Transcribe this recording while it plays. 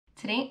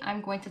Today I'm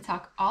going to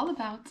talk all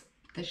about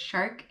the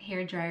Shark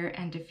hair dryer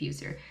and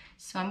diffuser.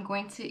 So I'm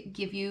going to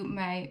give you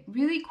my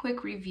really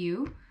quick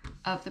review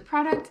of the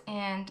product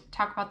and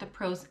talk about the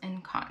pros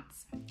and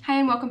cons. Hi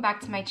and welcome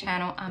back to my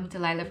channel. I'm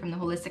Delilah from the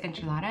Holistic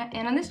Enchilada,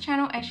 and on this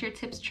channel I share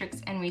tips,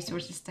 tricks, and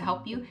resources to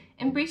help you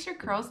embrace your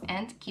curls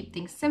and keep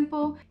things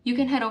simple. You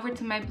can head over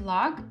to my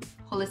blog,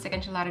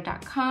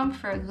 holisticenchilada.com,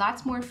 for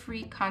lots more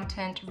free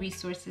content,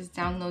 resources,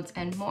 downloads,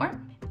 and more,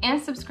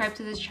 and subscribe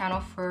to this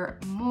channel for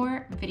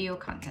more video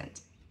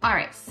content. All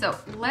right, so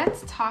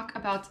let's talk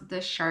about the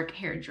Shark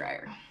hair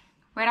dryer.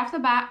 Right off the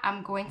bat,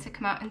 I'm going to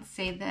come out and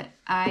say that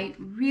I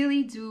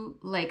really do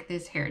like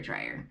this hair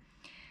dryer.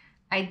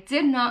 I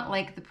did not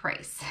like the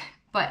price,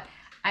 but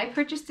I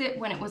purchased it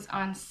when it was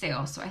on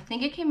sale. So I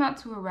think it came out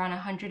to around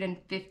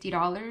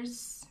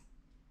 $150,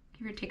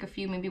 give or take a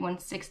few, maybe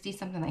 $160,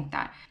 something like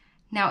that.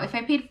 Now, if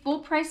I paid full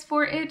price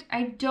for it,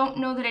 I don't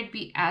know that I'd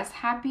be as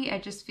happy. I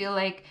just feel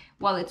like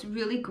while it's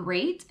really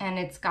great and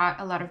it's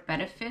got a lot of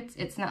benefits,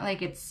 it's not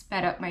like it's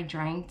sped up my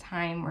drying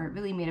time or it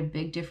really made a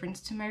big difference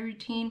to my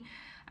routine.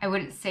 I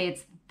wouldn't say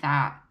it's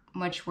that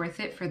much worth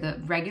it for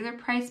the regular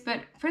price, but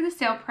for the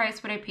sale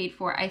price, what I paid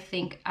for, I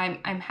think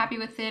I'm happy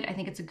with it. I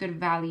think it's a good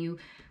value.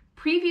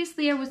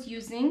 Previously, I was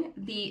using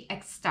the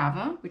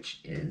Extava, which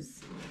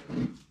is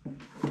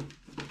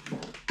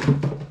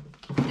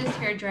this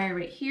hair dryer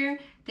right here.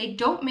 They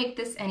don't make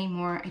this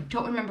anymore. I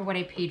don't remember what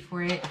I paid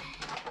for it.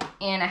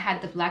 And I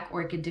had the Black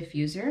Orchid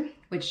diffuser,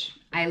 which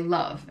I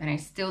love, and I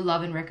still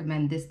love and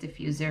recommend this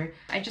diffuser.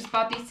 I just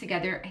bought these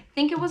together. I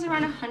think it was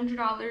around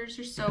 $100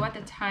 or so at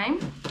the time.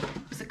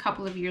 It was a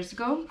couple of years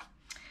ago.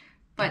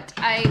 But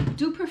I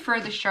do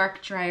prefer the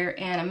Shark dryer,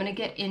 and I'm gonna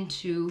get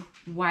into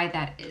why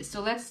that is.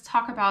 So let's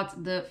talk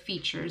about the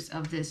features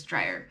of this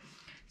dryer.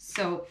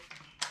 So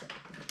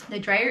the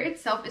dryer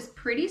itself is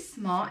pretty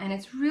small and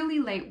it's really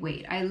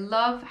lightweight. I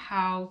love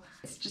how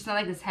it's just not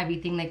like this heavy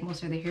thing like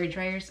most of the hair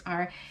dryers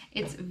are.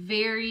 It's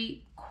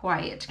very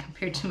quiet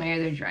compared to my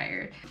other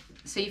dryer.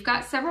 So you've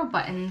got several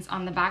buttons.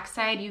 On the back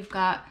side, you've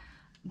got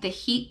the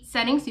heat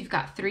settings. You've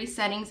got 3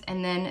 settings,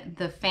 and then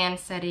the fan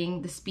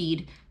setting, the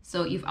speed.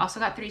 So you've also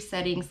got 3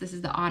 settings. This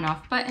is the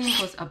on-off button, it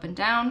goes up and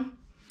down.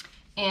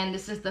 And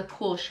this is the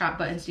cool shot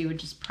button, so you would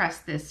just press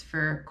this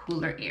for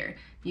cooler air.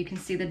 You can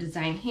see the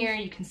design here.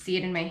 You can see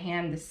it in my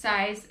hand, the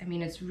size. I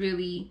mean, it's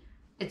really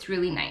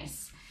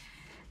nice.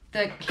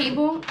 The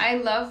cable, I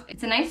love.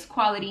 It's a nice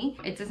quality.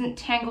 It doesn't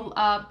tangle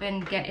up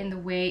and get in the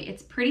way.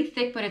 It's pretty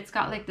thick, but it's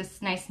got like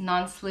this nice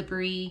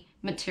non-slippery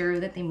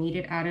material that they made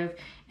it out of.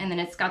 And then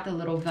it's got the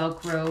little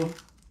Velcro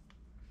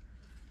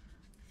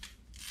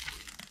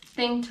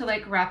thing to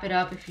like wrap it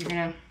up if you're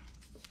gonna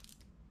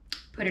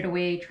put it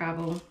away,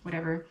 travel,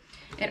 whatever.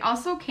 It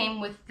also came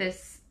with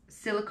this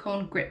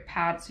silicone grip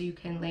pad, so you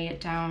can lay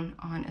it down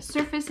on a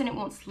surface and it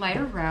won't slide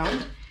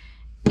around.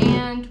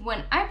 And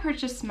when I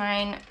purchased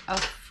mine, a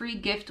free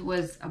gift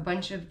was a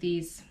bunch of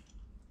these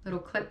little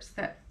clips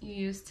that you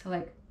use to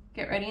like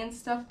get ready and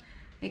stuff.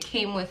 It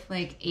came with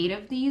like 8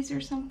 of these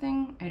or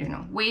something. I don't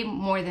know, way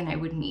more than I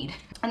would need.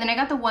 And then I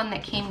got the one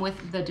that came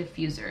with the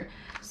diffuser.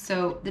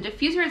 So the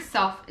diffuser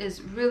itself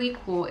is really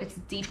cool. It's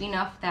deep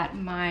enough that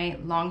my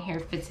long hair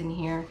fits in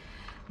here.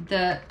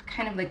 The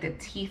kind of like the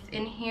teeth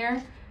in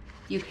here,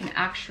 you can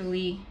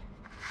actually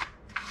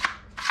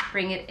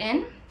bring it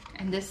in.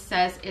 And this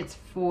says it's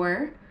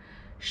for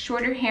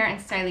shorter hair and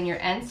styling your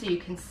ends, so you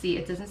can see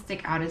it doesn't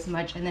stick out as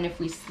much. And then if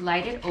we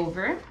slide it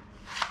over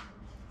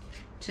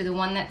to the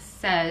one that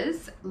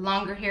says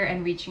longer hair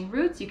and reaching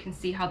roots, you can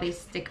see how they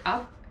stick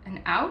up and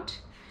out.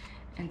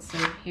 And so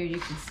here you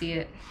can see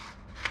it.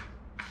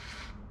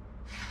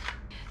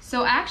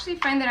 So I actually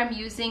find that I'm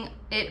using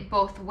it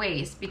both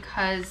ways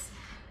because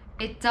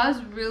it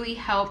does really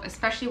help,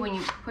 especially when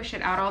you push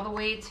it out all the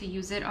way, to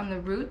use it on the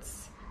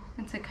roots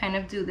and to kind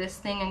of do this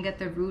thing and get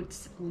the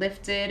roots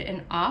lifted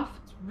and off.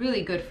 It's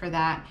really good for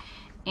that.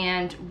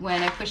 And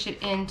when I push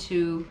it in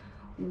to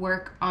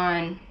work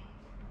on,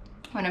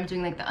 when I'm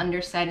doing like the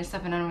underside and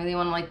stuff and I don't really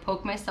want to like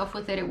poke myself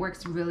with it, it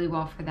works really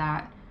well for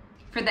that.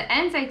 For the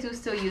ends, I do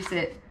still use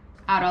it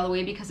out all the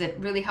way because it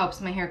really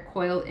helps my hair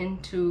coil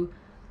into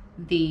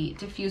the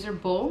diffuser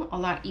bowl a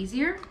lot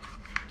easier,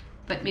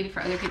 but maybe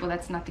for other people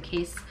that's not the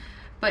case.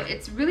 But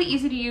it's really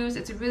easy to use.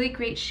 It's a really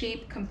great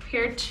shape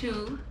compared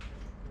to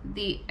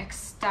the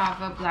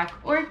Extava Black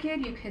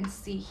Orchid. You can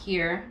see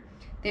here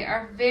they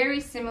are very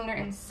similar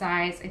in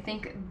size. I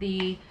think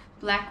the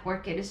Black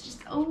Orchid is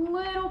just a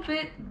little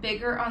bit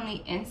bigger on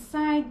the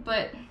inside,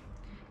 but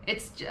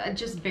it's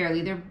just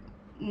barely. They're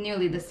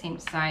nearly the same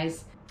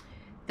size.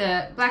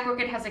 The Black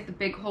Orchid has like the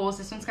big holes.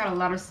 This one's got a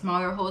lot of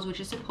smaller holes, which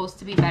is supposed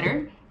to be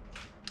better.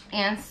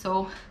 And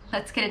so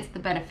let's get into the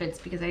benefits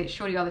because I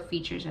showed you all the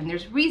features and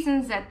there's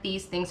reasons that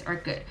these things are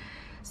good.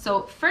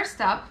 So first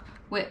up,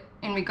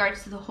 in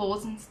regards to the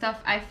holes and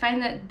stuff, I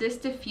find that this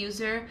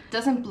diffuser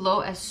doesn't blow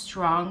as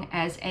strong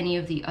as any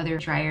of the other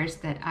dryers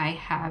that I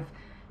have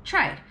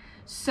tried.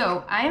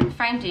 So I am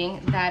finding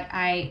that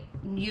I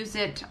use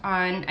it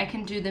on, I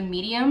can do the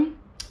medium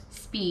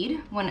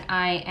speed when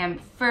I am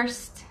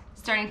first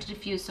starting to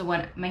diffuse, so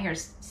when my hair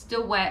is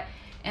still wet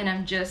and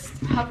I'm just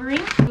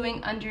hovering,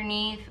 doing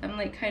underneath, I'm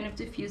like kind of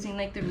diffusing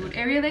like the root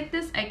area like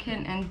this, I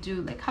can, and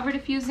do like hover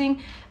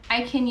diffusing,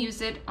 I can use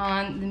it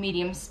on the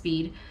medium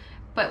speed.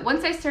 But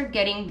once I start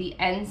getting the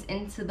ends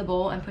into the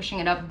bowl and pushing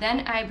it up, then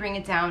I bring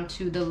it down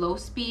to the low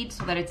speed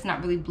so that it's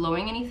not really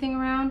blowing anything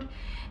around.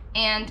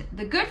 And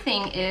the good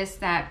thing is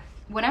that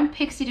when I'm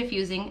pixie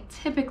diffusing,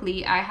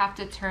 typically I have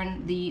to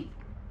turn the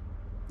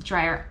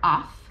dryer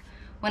off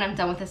when I'm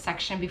done with a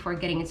section before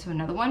getting into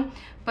another one.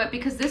 But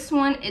because this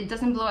one, it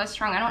doesn't blow as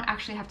strong, I don't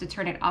actually have to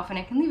turn it off, and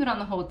I can leave it on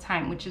the whole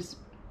time, which is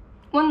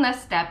one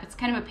less step. It's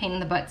kind of a pain in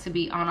the butt to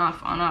be on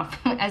off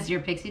as you're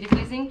pixie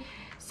diffusing.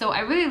 So I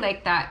really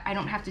like that. I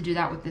don't have to do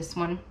that with this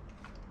one.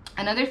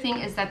 Another thing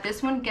is that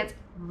this one gets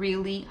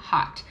really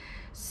hot.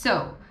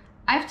 So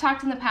I've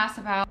talked in the past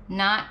about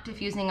not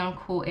diffusing on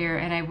cool air,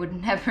 and I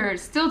would never,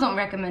 still don't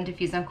recommend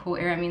diffuse on cool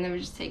air. I mean, they would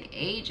just take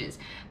ages.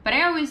 But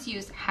I always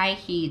use high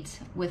heat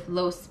with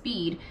low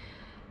speed.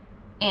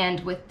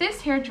 And with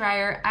this hair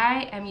dryer,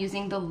 I am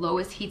using the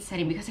lowest heat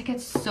setting because it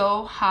gets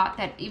so hot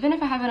that even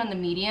if I have it on the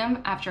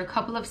medium, after a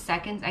couple of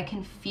seconds, I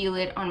can feel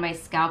it on my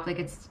scalp, like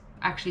it's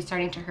actually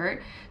starting to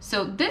hurt.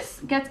 So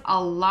this gets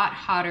a lot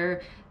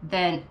hotter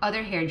than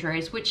other hair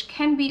dryers, which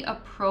can be a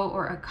pro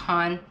or a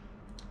con.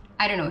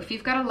 I don't know, if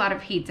you've got a lot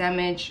of heat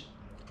damage,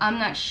 I'm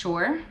not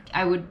sure.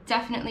 I would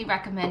definitely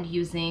recommend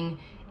using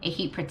a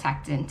heat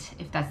protectant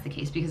if that's the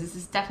case, because this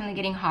is definitely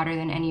getting hotter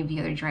than any of the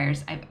other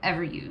dryers I've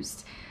ever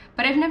used.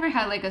 But I've never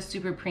had like a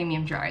super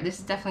premium dryer. This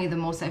is definitely the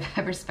most I've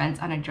ever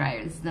spent on a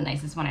dryer. This is the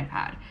nicest one I've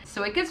had.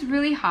 So it gets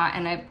really hot,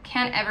 and I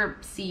can't ever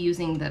see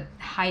using the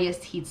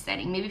highest heat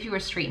setting. Maybe if you were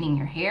straightening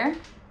your hair,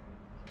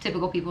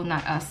 typical people,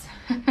 not us,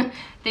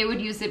 they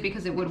would use it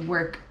because it would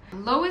work.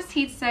 Lowest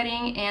heat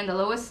setting and the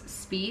lowest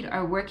speed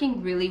are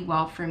working really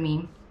well for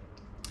me.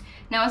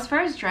 Now, as far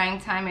as drying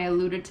time, I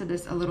alluded to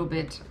this a little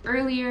bit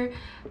earlier.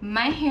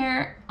 My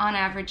hair on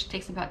average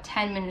takes about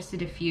 10 minutes to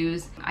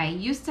diffuse. I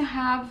used to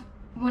have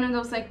one of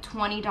those like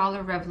 $20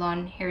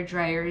 Revlon hair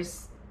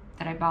dryers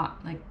that I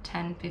bought like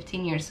 10,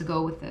 15 years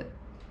ago with the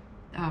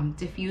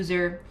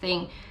diffuser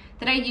thing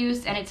that I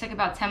used, and it took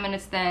about 10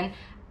 minutes then.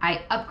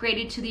 I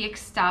upgraded to the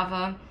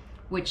Extava,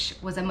 which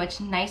was a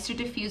much nicer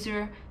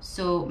diffuser,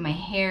 so my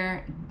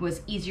hair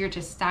was easier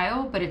to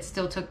style, but it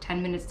still took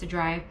 10 minutes to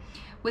dry.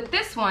 With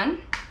this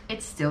one,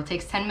 it still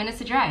takes 10 minutes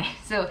to dry.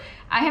 So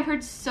I have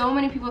heard so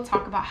many people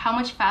talk about how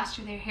much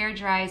faster their hair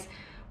dries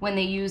when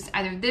they use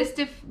either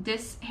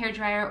this hair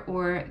dryer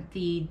or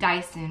the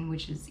Dyson,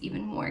 which is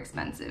even more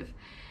expensive.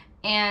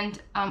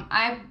 And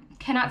I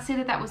cannot say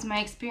that that was my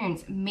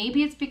experience.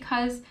 Maybe it's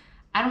because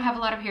I don't have a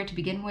lot of hair to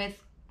begin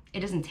with.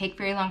 It doesn't take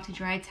very long to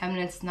dry. 10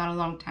 minutes is not a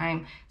long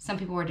time. Some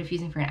people are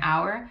diffusing for an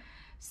hour.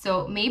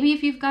 So maybe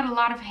if you've got a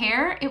lot of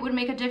hair, it would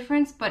make a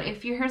difference. But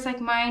if your hair's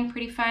like mine,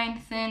 pretty fine,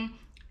 thin,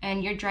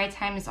 and your dry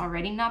time is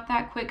already not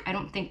that quick, I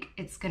don't think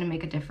it's gonna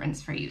make a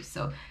difference for you.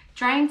 So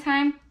drying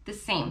time, the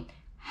same.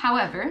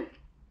 However,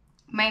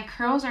 my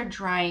curls are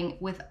drying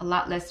with a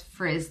lot less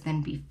frizz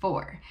than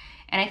before.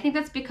 And I think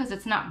that's because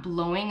it's not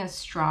blowing as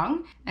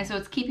strong, and so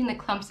it's keeping the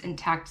clumps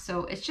intact,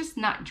 so it's just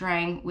not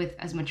drying with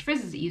as much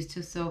frizz as it used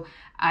to. So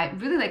I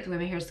really like the way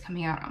my hair is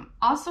coming out. I'm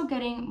also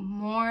getting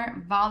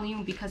more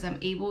volume because I'm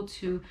able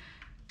to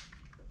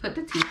put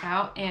the teeth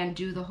out and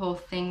do the whole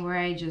thing where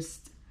I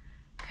just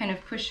kind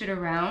of push it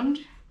around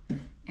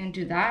and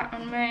do that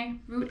on my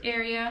root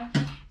area.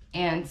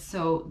 And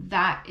so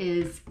that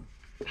is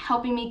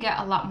helping me get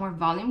a lot more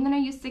volume than I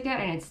used to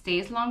get, and it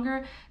stays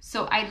longer.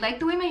 So I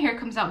like the way my hair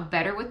comes out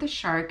better with the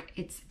Shark.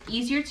 It's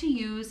easier to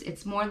use,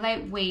 it's more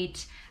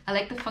lightweight. I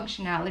like the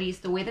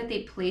functionalities. The way that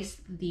they place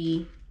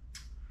the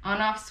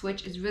on-off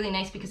switch is really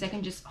nice because I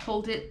can just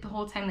hold it the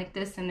whole time like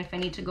this, and if I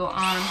need to go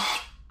on,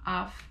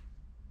 off,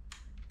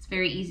 it's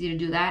very easy to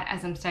do that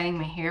as I'm styling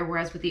my hair.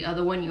 Whereas with the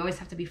other one, you always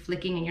have to be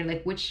flicking, and you're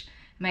like, which,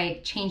 am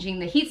I changing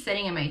the heat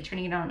setting? Am I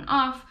turning it on and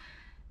off?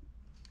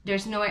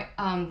 There's no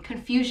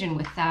confusion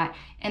with that.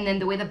 And then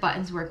the way the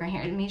buttons work right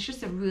here, I mean, it's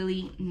just a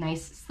really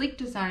nice, sleek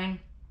design,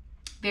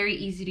 very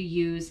easy to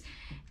use.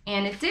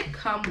 And it did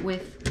come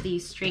with the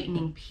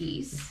straightening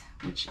piece,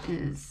 which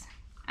is,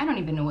 I don't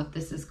even know what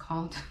this is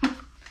called.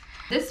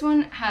 This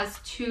one has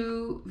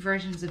two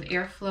versions of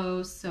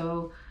airflow.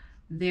 So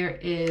there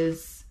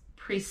is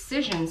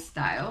precision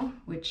style,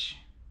 which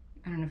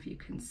I don't know if you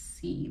can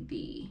see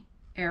the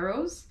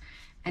arrows.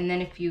 And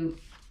then if you,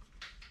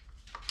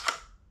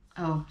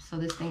 oh, so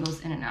this thing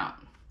goes in and out.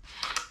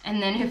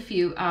 And then if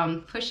you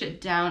push it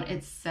down,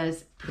 it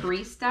says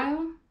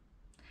pre-style.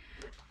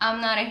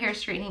 I'm not a hair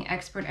straightening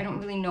expert. I don't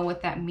really know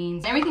what that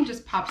means. Everything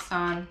just pops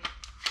on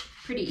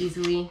pretty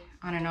easily,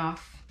 on and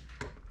off.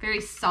 Very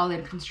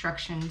solid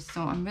construction,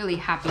 so I'm really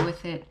happy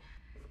with it.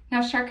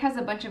 Now, Shark has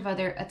a bunch of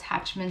other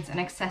attachments and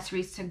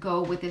accessories to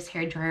go with this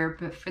hair dryer,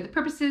 but for the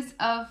purposes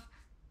of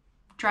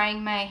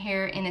drying my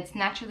hair in its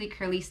naturally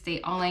curly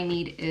state, all I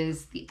need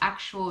is the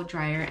actual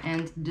dryer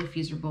and the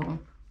diffuser bowl,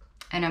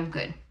 and I'm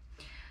good.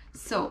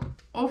 So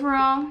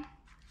overall,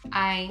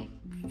 I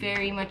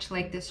very much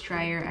like this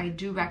dryer. I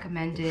do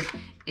recommend it.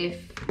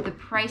 If the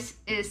price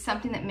is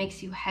something that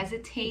makes you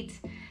hesitate,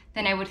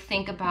 then I would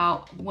think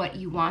about what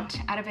you want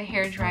out of a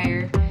hair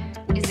dryer.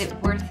 Is it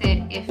worth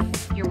it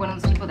if you're one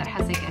of those people that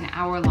has like an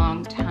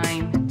hour-long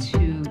time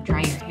to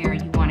dry your hair?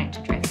 You want it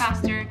to dry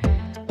faster.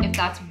 If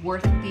that's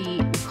worth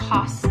the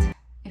cost,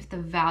 if the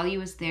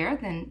value is there,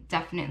 then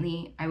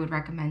definitely I would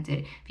recommend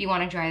it. If you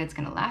want a dryer that's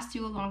gonna last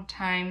you a long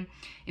time,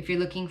 if you're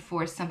looking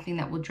for something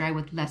that will dry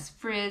with less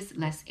frizz,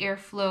 less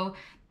airflow,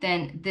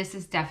 then this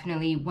is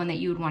definitely one that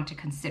you would want to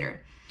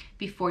consider.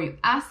 Before you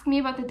ask me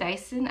about the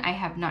Dyson, I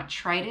have not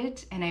tried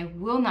it and I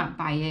will not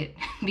buy it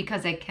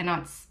because I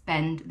cannot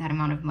spend that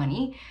amount of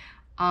money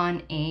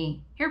on a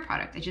hair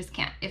product. I just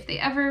can't. If they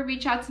ever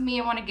reach out to me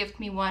and want to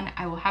gift me one,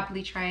 I will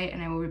happily try it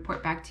and I will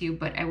report back to you,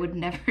 but I would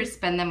never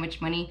spend that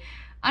much money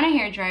on a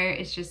hair dryer.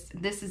 It's just,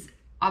 this is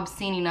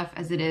obscene enough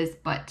as it is,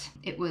 but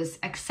it was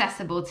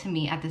accessible to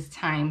me at this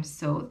time,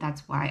 so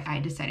that's why I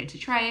decided to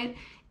try it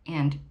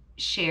and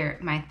share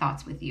my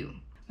thoughts with you.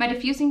 My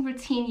diffusing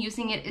routine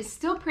using it is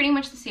still pretty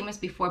much the same as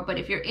before, but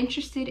if you're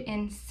interested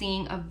in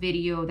seeing a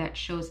video that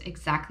shows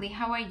exactly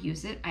how I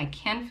use it, I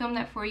can film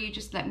that for you.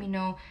 Just let me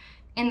know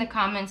in the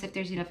comments if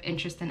there's enough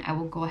interest, then I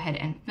will go ahead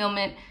and film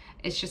it.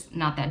 It's just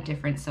not that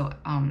different. So,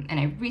 and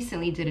I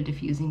recently did a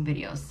diffusing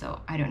video,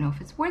 so I don't know if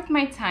it's worth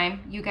my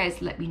time. You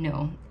guys let me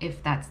know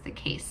if that's the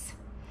case.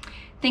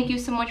 Thank you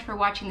so much for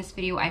watching this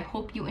video. I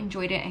hope you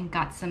enjoyed it and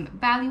got some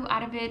value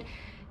out of it.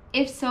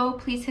 If so,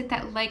 please hit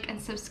that like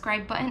and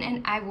subscribe button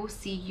and I will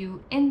see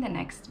you in the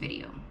next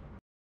video.